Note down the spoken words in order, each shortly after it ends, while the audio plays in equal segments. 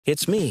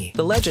It's me,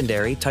 the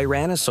legendary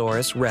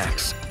Tyrannosaurus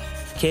Rex,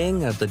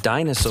 king of the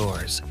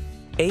dinosaurs,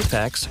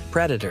 apex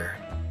predator.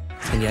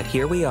 And yet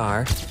here we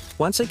are,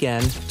 once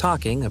again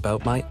talking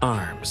about my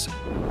arms.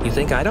 You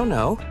think I don't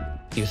know?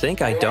 You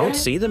think I don't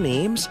see the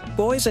memes?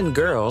 Boys and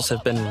girls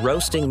have been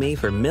roasting me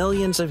for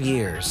millions of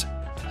years.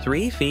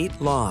 3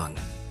 feet long.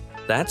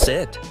 That's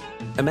it.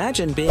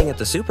 Imagine being at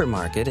the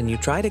supermarket and you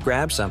try to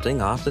grab something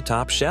off the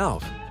top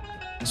shelf.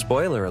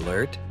 Spoiler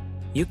alert,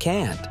 you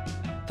can't.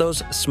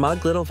 Those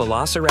smug little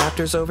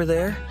velociraptors over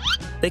there,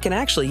 they can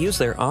actually use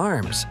their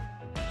arms.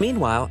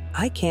 Meanwhile,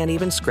 I can't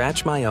even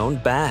scratch my own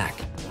back.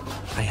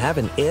 I have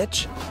an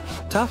itch.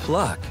 Tough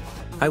luck.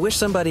 I wish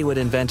somebody would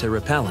invent a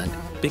repellent,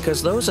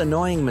 because those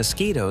annoying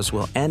mosquitoes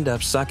will end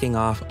up sucking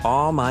off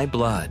all my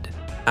blood.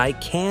 I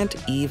can't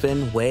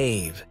even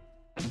wave.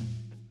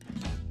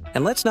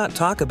 And let's not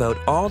talk about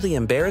all the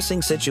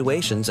embarrassing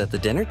situations at the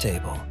dinner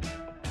table.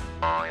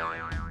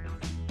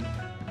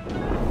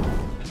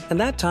 And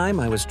that time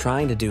I was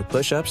trying to do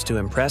push-ups to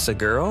impress a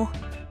girl,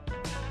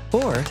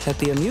 or at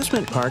the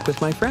amusement park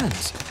with my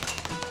friends.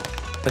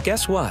 But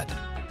guess what?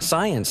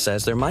 Science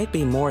says there might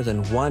be more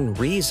than one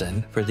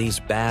reason for these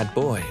bad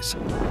boys.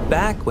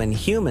 Back when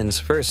humans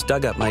first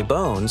dug up my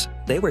bones,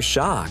 they were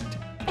shocked.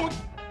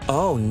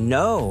 Oh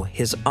no,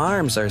 his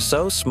arms are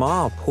so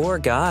small, poor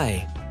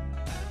guy.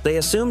 They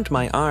assumed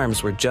my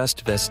arms were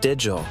just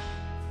vestigial,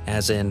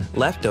 as in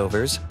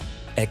leftovers.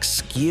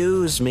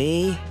 Excuse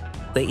me?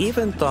 They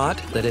even thought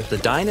that if the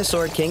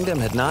dinosaur kingdom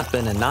had not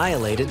been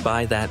annihilated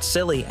by that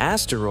silly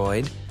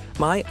asteroid,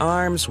 my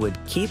arms would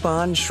keep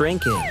on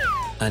shrinking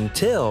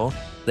until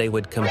they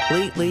would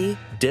completely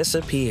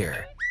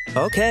disappear.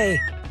 Okay,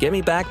 give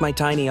me back my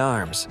tiny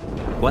arms.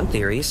 One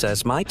theory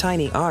says my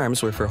tiny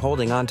arms were for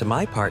holding on to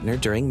my partner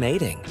during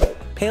mating.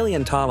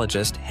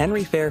 Paleontologist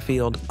Henry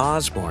Fairfield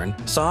Osborn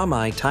saw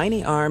my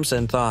tiny arms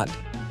and thought,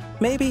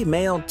 maybe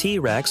male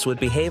T-Rex would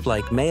behave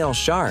like male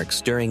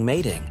sharks during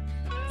mating.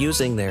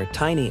 Using their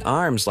tiny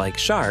arms like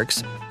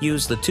sharks,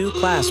 use the 2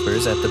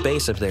 claspers at the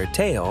base of their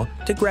tail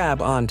to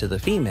grab onto the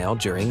female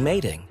during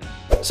mating.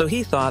 So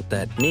he thought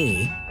that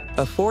me,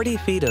 a 40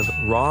 feet of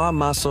raw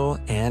muscle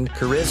and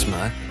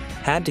charisma,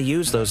 had to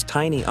use those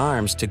tiny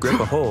arms to grip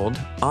a hold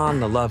on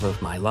the love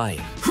of my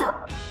life.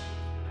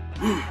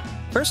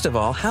 First of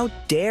all, how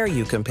dare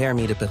you compare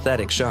me to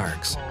pathetic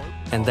sharks?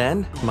 And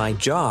then, my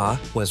jaw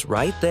was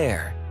right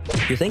there.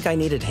 You think I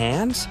needed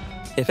hands?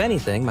 If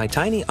anything, my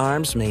tiny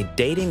arms made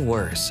dating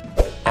worse.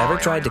 Ever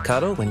tried to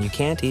cuddle when you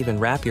can't even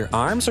wrap your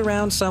arms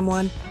around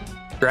someone?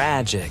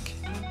 Tragic.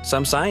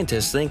 Some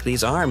scientists think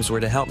these arms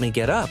were to help me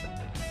get up.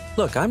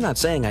 Look, I'm not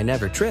saying I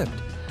never tripped,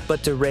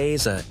 but to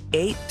raise a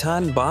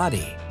 8-ton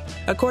body.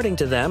 According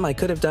to them, I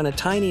could have done a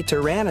tiny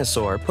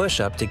tyrannosaur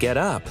push-up to get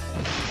up.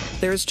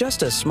 There's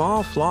just a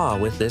small flaw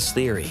with this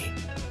theory.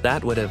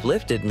 That would have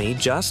lifted me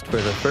just for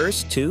the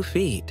first 2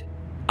 feet.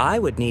 I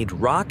would need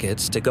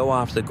rockets to go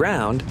off the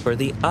ground for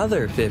the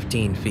other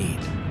 15 feet.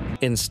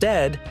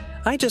 Instead,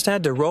 I just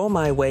had to roll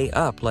my way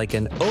up like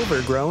an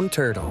overgrown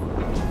turtle.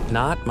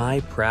 Not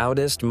my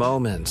proudest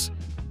moments.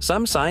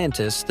 Some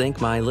scientists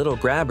think my little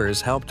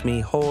grabbers helped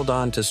me hold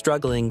on to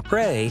struggling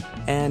prey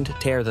and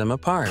tear them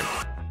apart.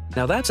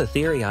 Now that's a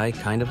theory I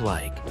kind of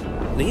like.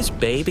 These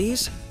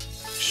babies?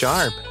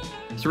 Sharp.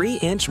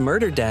 3-inch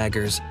murder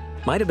daggers.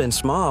 Might have been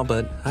small,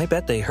 but I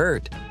bet they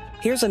hurt.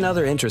 Here's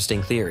another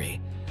interesting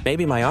theory.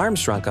 Maybe my arms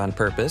shrunk on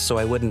purpose so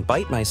I wouldn't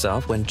bite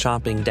myself when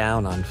chomping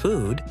down on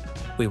food.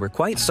 We were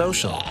quite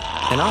social,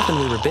 and often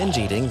we were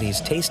binge-eating these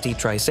tasty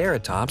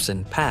triceratops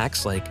in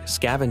packs like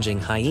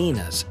scavenging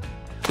hyenas.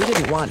 We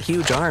didn't want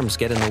huge arms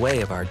get in the way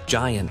of our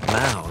giant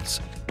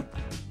mouths.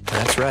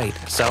 That's right,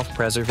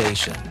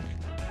 self-preservation.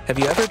 Have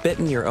you ever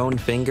bitten your own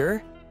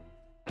finger?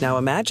 Now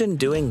imagine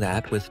doing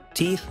that with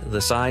teeth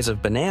the size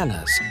of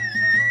bananas.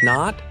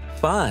 Not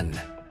fun.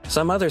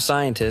 Some other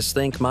scientists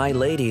think my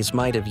ladies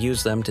might have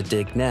used them to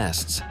dig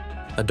nests.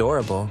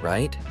 Adorable,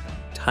 right?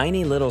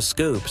 Tiny little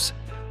scoops.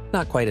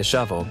 Not quite a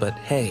shovel, but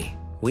hey,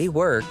 we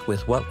work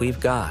with what we've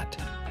got.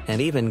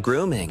 And even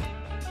grooming.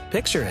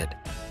 Picture it.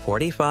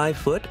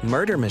 45-foot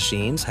murder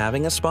machines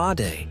having a spa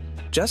day.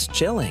 Just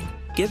chilling,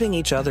 giving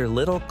each other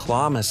little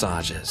claw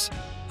massages.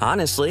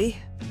 Honestly,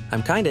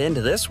 I'm kinda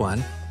into this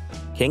one.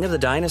 King of the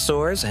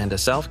dinosaurs and a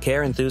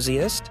self-care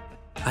enthusiast?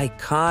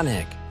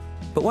 Iconic.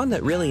 But one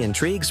that really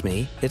intrigues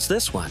me, it's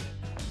this one.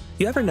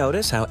 You ever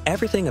notice how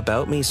everything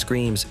about me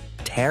screams,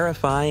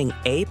 terrifying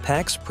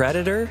apex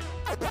predator?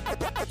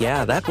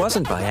 Yeah, that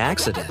wasn't by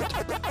accident.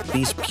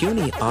 These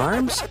puny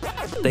arms?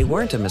 They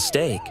weren't a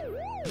mistake.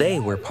 They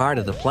were part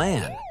of the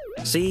plan.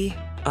 See,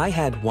 I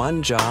had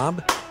one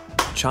job,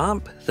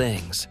 chomp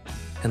things.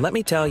 And let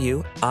me tell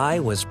you, I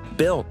was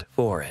built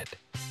for it.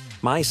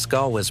 My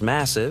skull was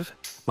massive,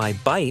 my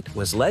bite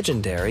was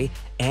legendary,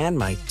 and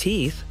my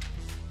teeth,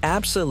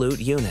 absolute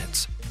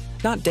units.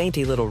 Not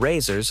dainty little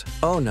razors,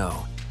 oh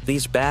no.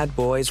 These bad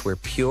boys were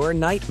pure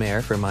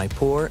nightmare for my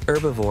poor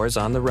herbivores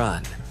on the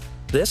run.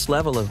 This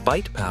level of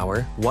bite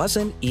power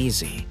wasn't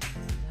easy.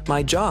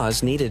 My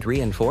jaws needed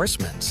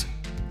reinforcements.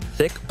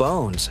 Thick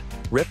bones,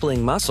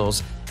 rippling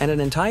muscles, and an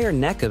entire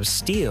neck of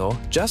steel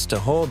just to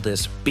hold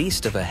this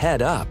beast of a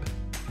head up.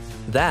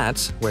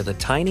 That's where the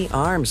tiny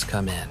arms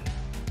come in.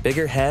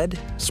 Bigger head,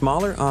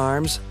 smaller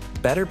arms,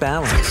 better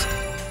balance.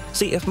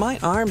 See, if my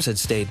arms had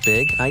stayed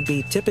big, I'd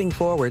be tipping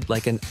forward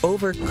like an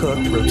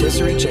overcooked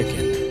rotisserie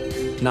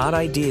chicken. Not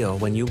ideal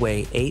when you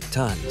weigh 8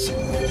 tons.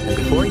 And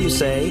before you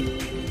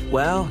say,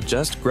 well,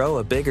 just grow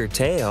a bigger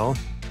tail,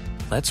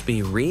 let's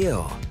be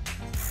real.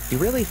 You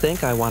really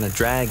think I want to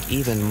drag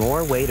even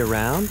more weight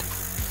around?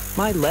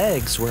 My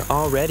legs were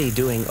already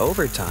doing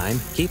overtime,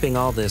 keeping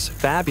all this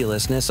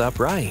fabulousness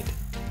upright.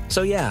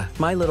 So yeah,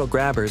 my little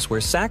grabbers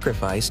were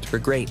sacrificed for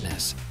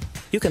greatness.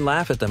 You can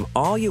laugh at them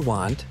all you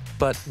want,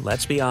 but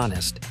let's be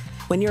honest.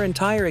 When your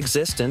entire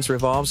existence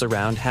revolves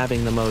around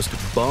having the most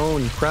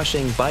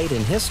bone-crushing bite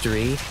in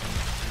history,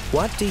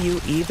 what do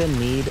you even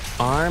need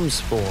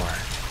arms for?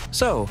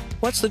 So,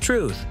 what's the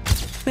truth?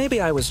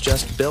 Maybe I was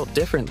just built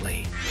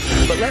differently.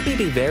 But let me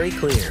be very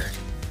clear.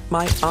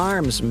 My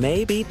arms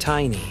may be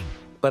tiny,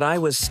 but I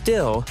was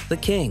still the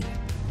king.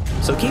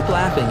 So keep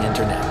laughing,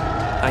 Internet.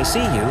 I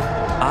see you.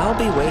 I'll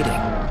be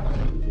waiting.